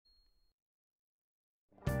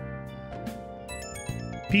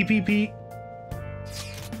PPP.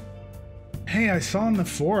 Hey, I saw on the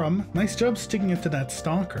forum. Nice job sticking it to that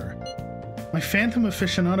stalker. My Phantom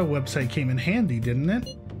Aficionado website came in handy, didn't it?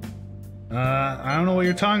 I don't know what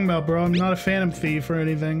you're talking about, bro. I'm not a Phantom thief or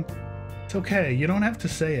anything. It's okay, you don't have to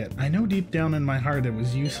say it. I know deep down in my heart it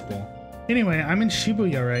was useful. Anyway, I'm in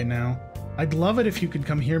Shibuya right now. I'd love it if you could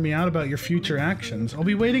come hear me out about your future actions. I'll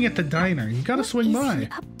be waiting at the diner. You gotta swing by. What is he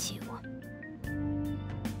up to?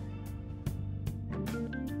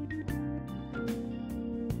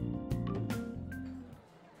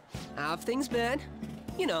 How have things been?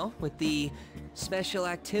 You know, with the special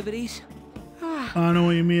activities. I know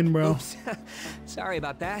what you mean, bro. Oops. Sorry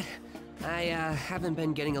about that. I haven't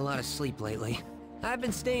been getting a lot of sleep lately. I've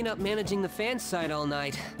been staying up managing the fan site all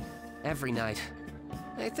night. Every night.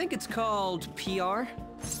 I think it's called PR.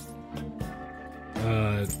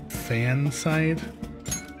 Fan site?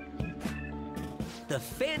 The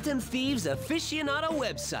Phantom Thieves Aficionado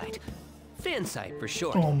website. Fan site for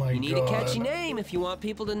short. Oh my God. You need a catchy name if you want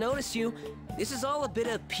people to notice you. This is all a bit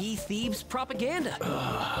of P-Thieves propaganda.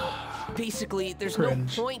 Basically, there's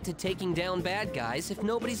Cringe. no point to taking down bad guys if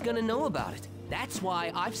nobody's gonna know about it. That's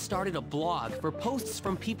why I've started a blog for posts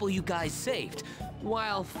from people you guys saved,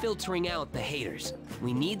 while filtering out the haters.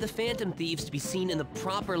 We need the Phantom Thieves to be seen in the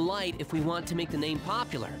proper light if we want to make the name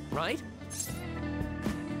popular, right?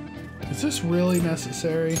 Is this really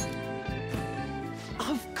necessary?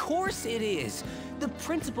 Of course it is! The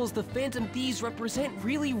principles the Phantom Thieves represent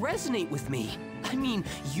really resonate with me. I mean,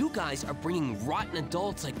 you guys are bringing rotten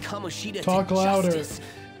adults like Kamoshida Talk to louder. justice.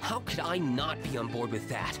 How could I not be on board with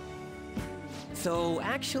that? So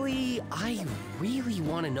actually, I really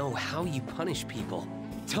want to know how you punish people.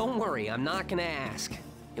 Don't worry, I'm not gonna ask.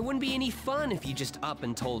 It wouldn't be any fun if you just up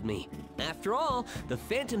and told me. After all, the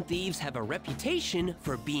Phantom Thieves have a reputation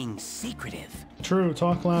for being secretive. True,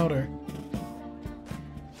 talk louder.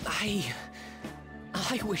 I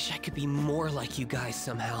wish I could be more like you guys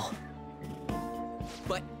somehow.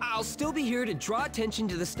 But I'll still be here to draw attention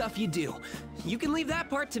to the stuff you do. You can leave that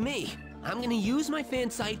part to me. I'm gonna use my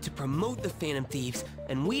fan site to promote the Phantom Thieves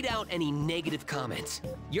and weed out any negative comments.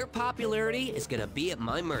 Your popularity is gonna be at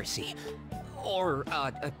my mercy. Or,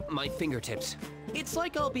 my fingertips. It's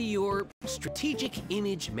like I'll be your strategic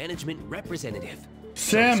image management representative.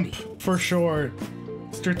 SIMP, for short.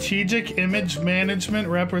 Strategic Image Management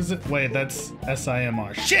Represent. Wait, that's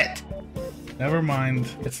SIMR. Shit! Never mind.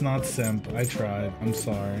 It's not simp. I tried. I'm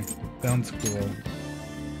sorry. Sounds cool.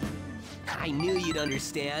 I knew you'd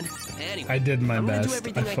understand. Anyway, I did my I'm gonna do best.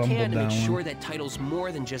 everything I I fumbled can to that make one. sure that title's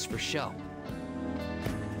more than just for show.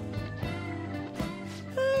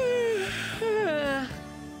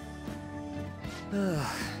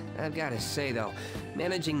 I've got to say though,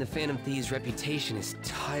 managing the Phantom Thieves' reputation is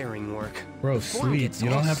tiring work. Bro, The forum sleep. gets You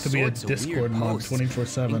don't all have to be a sorts of weird Discord mod posts,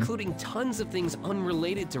 24/7. including tons of things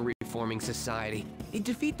unrelated to reforming society. It'd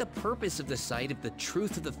defeat the purpose of the site if the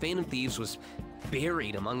truth of the Phantom Thieves was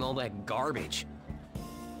buried among all that garbage.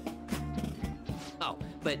 Oh,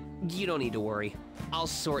 but you don't need to worry. I'll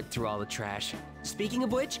sort through all the trash. Speaking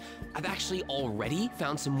of which, I've actually already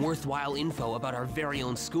found some worthwhile info about our very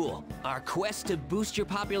own school. Our quest to boost your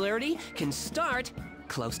popularity can start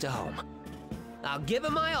close to home. I'll give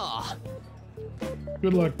it my all.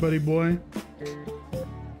 Good luck, buddy boy.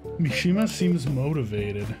 Mishima seems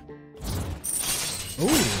motivated.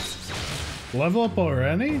 Ooh. Level up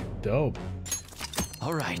already? Dope.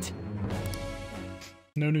 All right.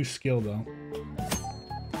 No new skill, though.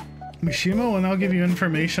 Mishima will now give you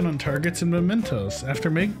information on targets and mementos. After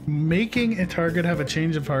making a target have a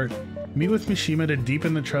change of heart, meet with Mishima to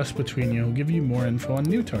deepen the trust between you. He'll give you more info on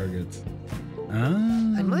new targets.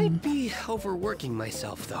 Ah. I might be overworking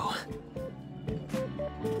myself, though.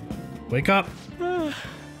 Wake up.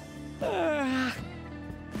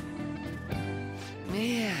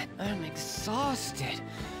 Man, I'm exhausted.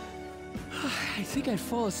 I think I'd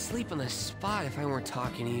fall asleep on the spot if I weren't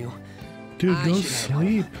talking to you. Dude, I go should head home.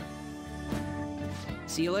 sleep.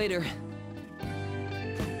 See you later.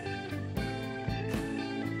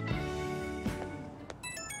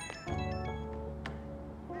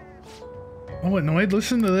 Oh, annoyed?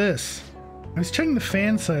 Listen to this. I was checking the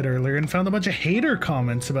fan site earlier and found a bunch of hater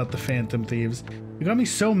comments about the Phantom Thieves. It got me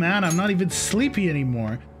so mad I'm not even sleepy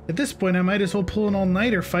anymore. At this point, I might as well pull an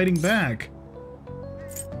all-nighter fighting back.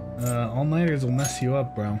 All-nighters will mess you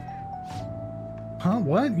up, bro. Huh?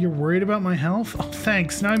 What? You're worried about my health? Oh,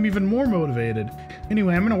 thanks. Now I'm even more motivated.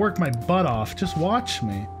 Anyway, I'm gonna work my butt off. Just watch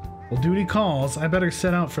me. Well, duty calls. I better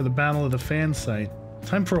set out for the battle of the fan site.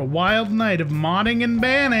 Time for a wild night of modding and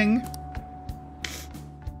banning.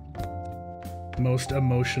 Most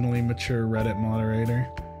emotionally mature Reddit moderator.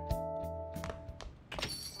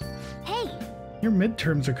 Your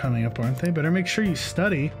midterms are coming up, aren't they? Better make sure you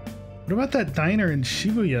study. What about that diner in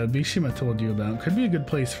Shibuya Bishima told you about? Could be a good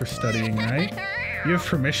place for studying, right? You have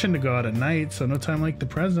permission to go out at night, so no time like the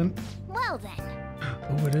present. Well then.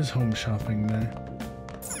 Oh, it is home shopping day.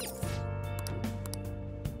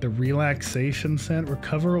 The relaxation set,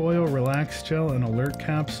 recover oil, relax gel, and alert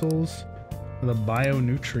capsules. The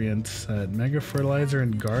bionutrients set, mega fertilizer,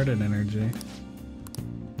 and garden energy.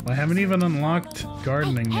 Well, I haven't even unlocked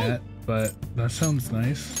gardening yet, but that sounds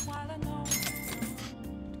nice.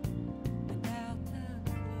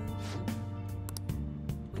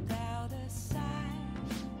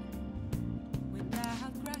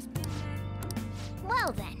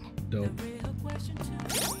 Well then. Dope.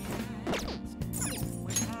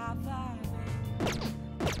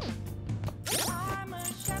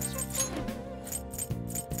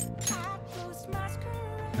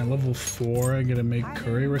 At level 4, I get to make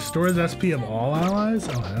curry. Restores SP of all allies?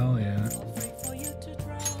 Oh, hell yeah.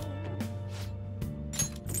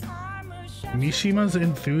 Mishima's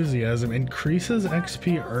enthusiasm increases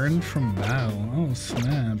XP earned from battle. Oh,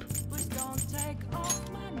 snap.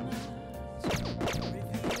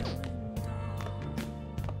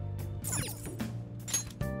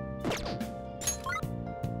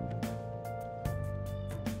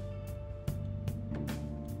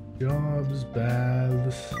 Jobs,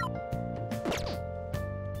 baths.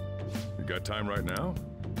 You got time right now?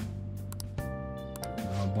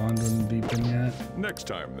 Bond wasn't deep in yet. Next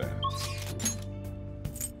time, then.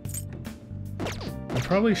 I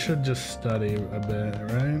probably should just study a bit,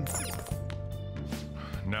 right?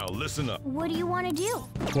 Now listen up. What do you want to do?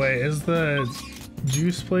 Wait, is the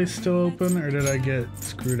juice place still open, or did I get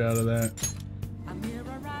screwed out of that?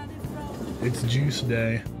 It's juice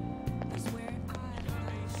day.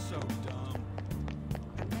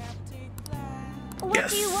 What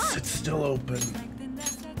do you want? It's still open.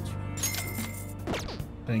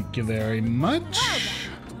 Thank you very much.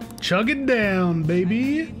 Chug it down,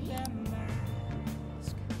 baby.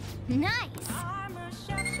 Nice.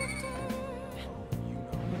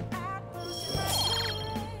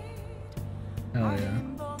 Hell yeah.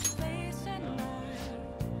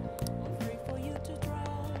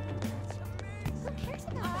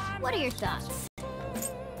 What are your thoughts?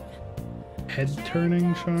 Head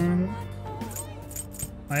turning charm?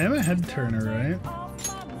 I am a head turner, right?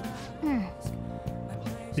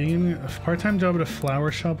 Being a part-time job at a flower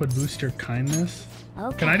shop would boost your kindness.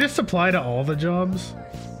 Okay. Can I just apply to all the jobs?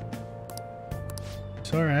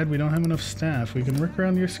 It's alright, we don't have enough staff. We can work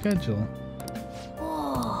around your schedule.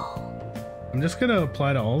 Oh. I'm just gonna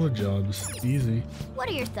apply to all the jobs. Easy. What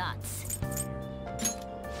are your thoughts?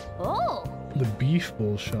 Oh. The beef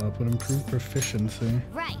bowl shop would improve proficiency.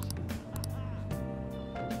 Right.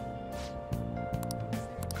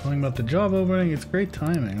 Calling about the job opening, it's great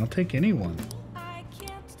timing. I'll take anyone.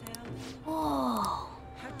 Oh.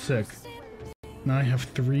 Sick. Now I have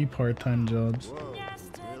 3 part-time jobs.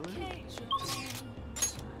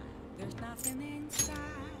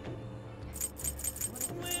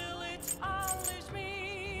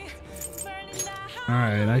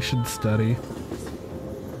 Alright, I should study.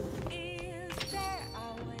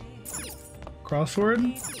 Crossword?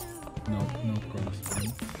 Nope, no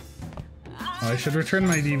crossword. Oh, I should return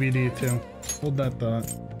my DVD too. Hold that thought.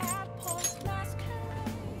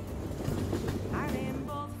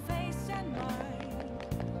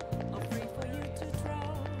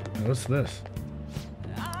 What's this?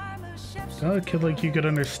 Oh, a kid like you could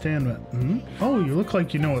understand what. Oh, you look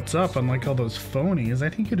like you know what's up, unlike all those phonies. I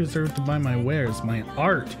think you deserve to buy my wares, my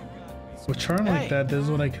art. With charm like that, this is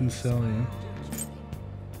what I can sell you.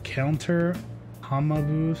 Counter, Hama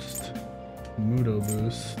boost, Mudo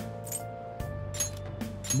boost.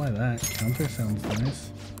 I'll buy that. Counter sounds nice.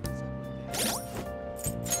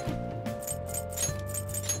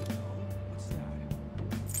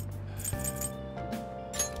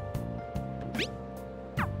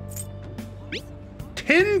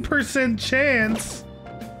 %10 chance!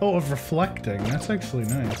 Oh, of reflecting. That's actually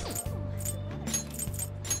nice.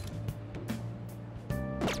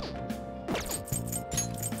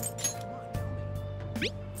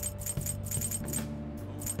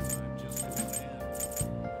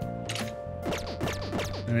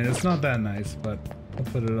 I mean, it's not that nice, but I'll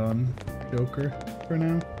put it on Joker for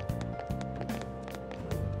now.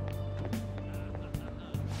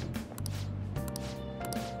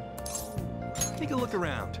 Take a look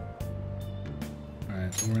around.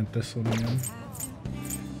 Alright, we'll rent this one again.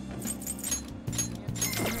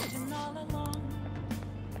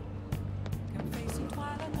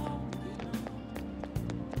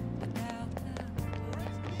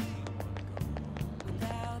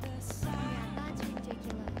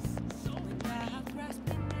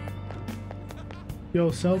 Yo,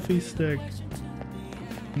 selfie stick.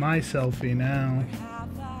 My selfie now.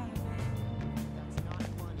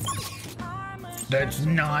 That's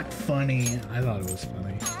not funny. I thought it was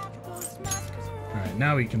funny. Alright,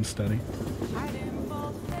 now we can study.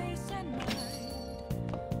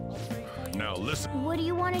 Now listen. What do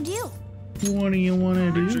you want to do? What do you want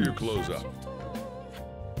to Make sure do? your clothes up.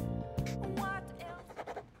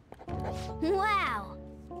 Wow.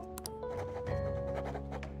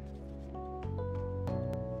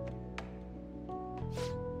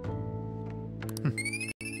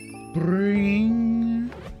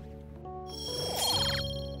 Bring.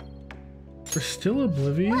 We're still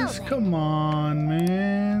oblivious? Well then. Come on,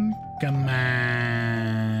 man. Come on.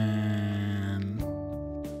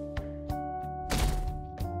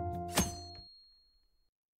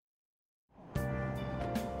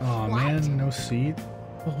 Oh What? man, no seat.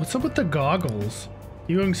 Well, what's up with the goggles?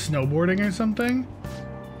 You going snowboarding or something?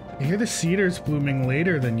 I hear the cedar's blooming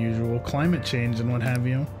later than usual, climate change and what have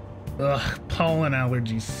you. Ugh, pollen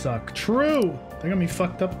allergies suck. True! They got me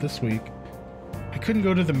fucked up this week. I couldn't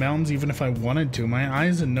go to the mountains even if I wanted to. My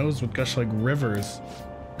eyes and nose would gush like rivers.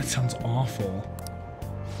 That sounds awful.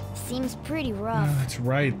 Seems pretty Oh, rough. that's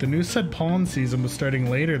right. The news said pollen season was starting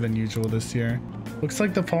later than usual this year. Looks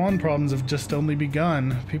like the pollen problems have just only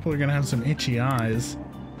begun. People are gonna have some itchy eyes.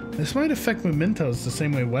 This might affect mementos the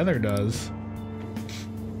same way weather does.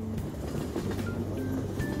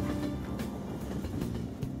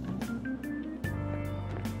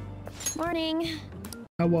 Morning.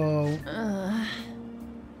 Hello.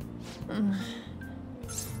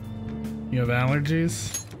 You have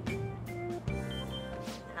allergies?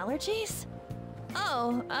 Allergies?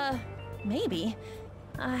 Oh, maybe.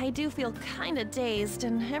 I do feel kinda dazed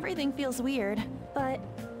and everything feels weird. But,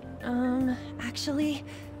 actually,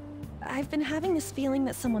 I've been having this feeling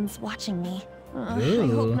that someone's watching me. I Ew.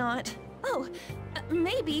 hope not. Oh,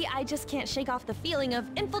 maybe I just can't shake off the feeling of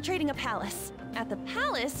infiltrating a palace. At the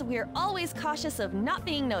palace, we're always cautious of not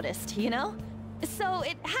being noticed, you know? So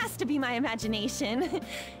it has to be my imagination.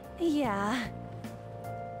 Yeah.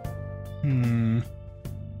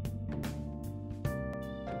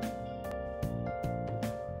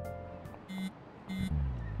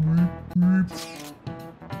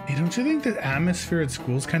 Hey, don't you think the atmosphere at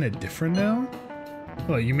school's kind of different now?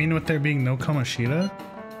 What, you mean with there being no Kamoshida?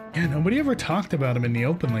 Yeah, nobody ever talked about him in the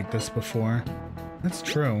open like this before. That's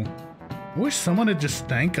true. I wish someone would just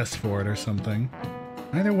thank us for it or something.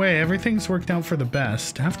 Either way, everything's worked out for the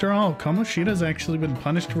best. After all, Kamoshida's actually been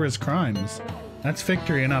punished for his crimes. That's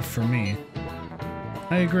victory enough for me.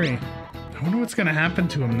 I agree. I wonder what's gonna happen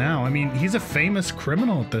to him now. I mean, he's a famous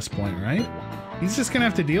criminal at this point, right? He's just gonna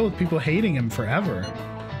have to deal with people hating him forever.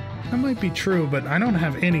 That might be true, but I don't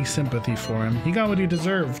have any sympathy for him. He got what he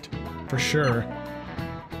deserved. For sure.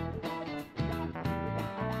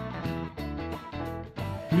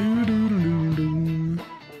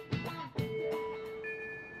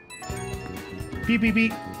 Beep beep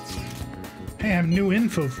beep. Hey, I have new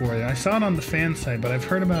info for you. I saw it on the fan site, but I've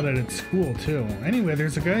heard about it at school too. Anyway,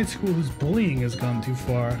 there's a guy at school whose bullying has gone too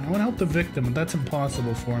far. I want to help the victim, but that's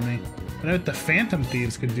impossible for me. But I bet the Phantom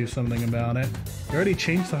Thieves could do something about it. They already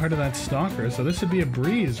changed the heart of that stalker, so this would be a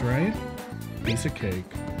breeze, right? Piece of cake.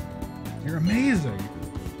 You're amazing.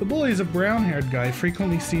 The bully is a brown-haired guy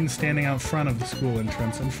frequently seen standing out front of the school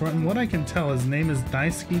entrance, and from what I can tell, his name is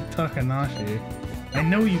Daisuke Takanashi. I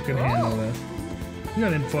know you can handle this. You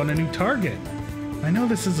got info on a new target. I know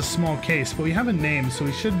this is a small case, but we have a name, so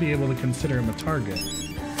we should be able to consider him a target.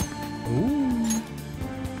 Ooh.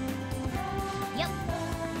 Yep.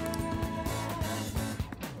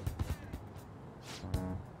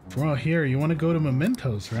 Well, here, you want to go to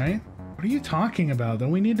mementos, right? What are you talking about?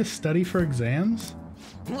 Don't we need to study for exams?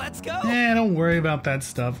 Let's go! Don't worry about that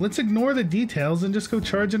stuff. Let's ignore the details and just go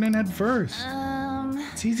charging in head first.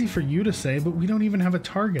 It's easy for you to say, but we don't even have a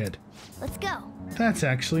target. Let's go. That's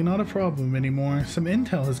actually not a problem anymore. Some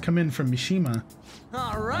intel has come in from Mishima.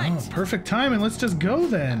 Alright! Oh, perfect timing. Let's just go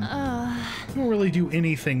then. You don't really do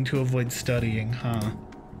anything to avoid studying, huh?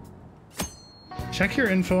 Check your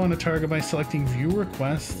info on a target by selecting View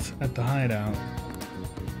Requests at the hideout.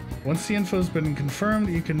 Once the info has been confirmed,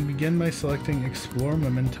 you can begin by selecting Explore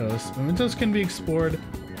Mementos. Mementos can be explored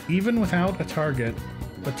even without a target,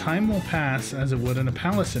 but time will pass as it would in a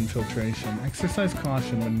palace infiltration. Exercise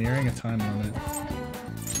caution when nearing a time limit.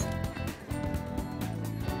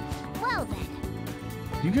 Well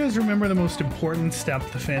then. You guys remember the most important step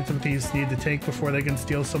the Phantom Thieves need to take before they can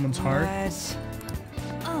steal someone's heart?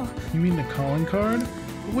 Oh, You mean the calling card?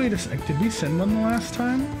 Wait a sec, did we send one the last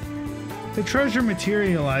time? The treasure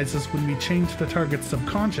materializes when we change the target's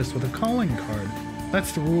subconscious with a calling card.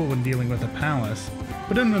 That's the rule when dealing with a palace.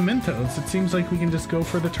 But in Mementos, it seems like we can just go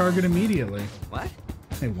for the target immediately. What?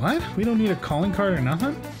 Hey, what? We don't need a calling card or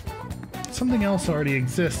nothing? Something else already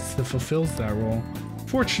exists that fulfills that role.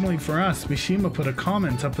 Fortunately for us, Mishima put a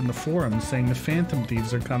comment up in the forum saying the Phantom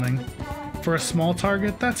Thieves are coming. For a small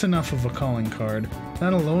target, that's enough of a calling card.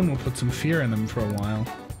 That alone will put some fear in them for a while.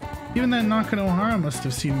 Even that Nakanohara must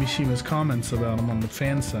have seen Mishima's comments about him on the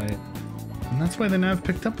fan site. And that's why the nav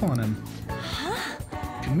picked up on him.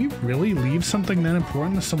 Can we really leave something that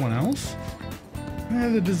important to someone else?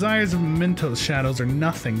 The desires of Mementos shadows are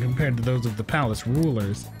nothing compared to those of the palace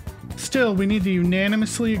rulers. Still, we need to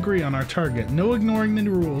unanimously agree on our target, no ignoring the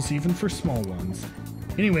rules even for small ones.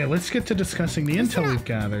 Anyway, let's get to discussing the intel we've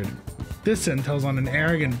gathered. This intel's on an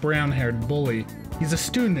arrogant brown-haired bully. He's a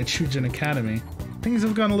student at Shujin Academy. Things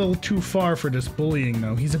have gone a little too far for just bullying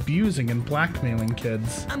though. He's abusing and blackmailing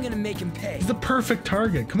kids. I'm gonna make him pay. He's the perfect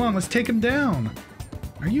target. Come on, let's take him down.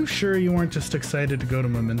 Are you sure you weren't just excited to go to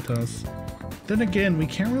Mementos? Then again, we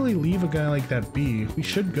can't really leave a guy like that be. We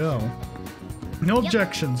should go. No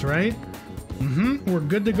objections, right? We're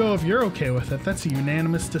good to go if you're okay with it. That's a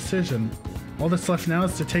unanimous decision. All that's left now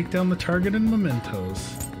is to take down the target in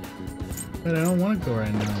Mementos. But I don't want to go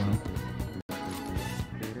right now, though.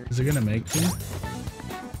 Is it gonna make me?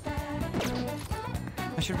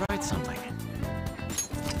 I should write something.